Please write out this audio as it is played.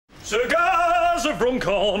Sir Gaz of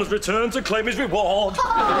Runcorn has returned to claim his reward.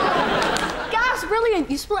 Oh, Gaz, brilliant.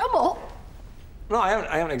 You split them up? No, I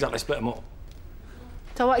haven't exactly split them up.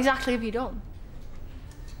 So what exactly have you done?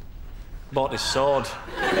 Bought this sword.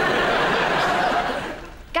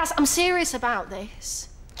 Gaz, I'm serious about this.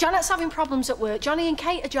 Janet's having problems at work. Jonny and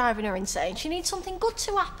Kate are driving her insane. She needs something good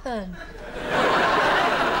to happen.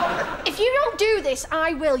 If you don't do this,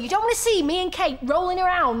 I will. You don't want to see me and Kate rolling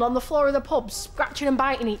around on the floor of the pub, scratching and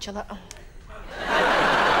biting each other. No,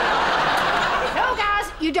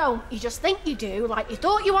 Gaz, you don't. You just think you do, like you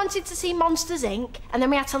thought you wanted to see Monsters, Inc., and then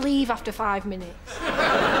we had to leave after 5 minutes.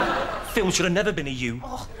 Film should have never been a you.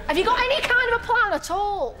 Oh, have you got any kind of a plan at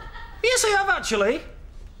all? Yes, I have, actually.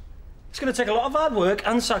 It's going to take a lot of hard work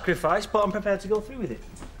and sacrifice, but I'm prepared to go through with it.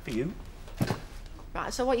 For you.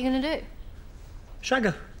 Right, so what are you going to do? Shag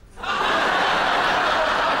her.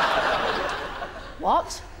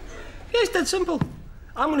 What? Yeah, it's dead simple.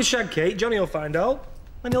 I'm going to shag Kate, Jonny will find out,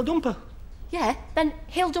 and he'll dump her. Yeah, then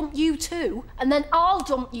he'll dump you too, and then I'll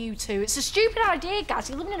dump you too. It's a stupid idea, Gaz.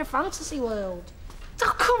 You're living in a fantasy world.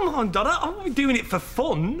 Oh, come on, Donna. I won't be doing it for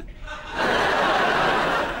fun.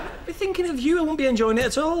 I'll be thinking of you. I won't be enjoying it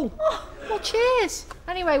at all. Oh, well, cheers.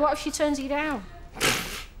 Anyway, what if she turns you down?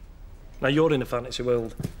 Now, you're in a fantasy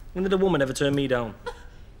world. When did a woman ever turn me down?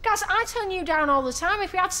 Gaz, I turn you down all the time.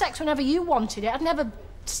 If we had sex whenever you wanted it, I'd never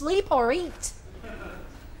sleep or eat.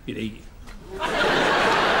 You'd eat. I'm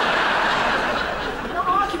not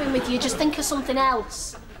arguing with you, just think of something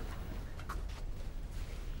else.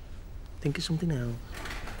 Think of something else.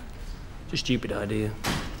 It's a stupid idea.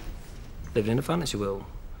 Living in a fantasy world.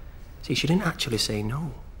 See, she didn't actually say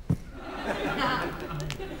no.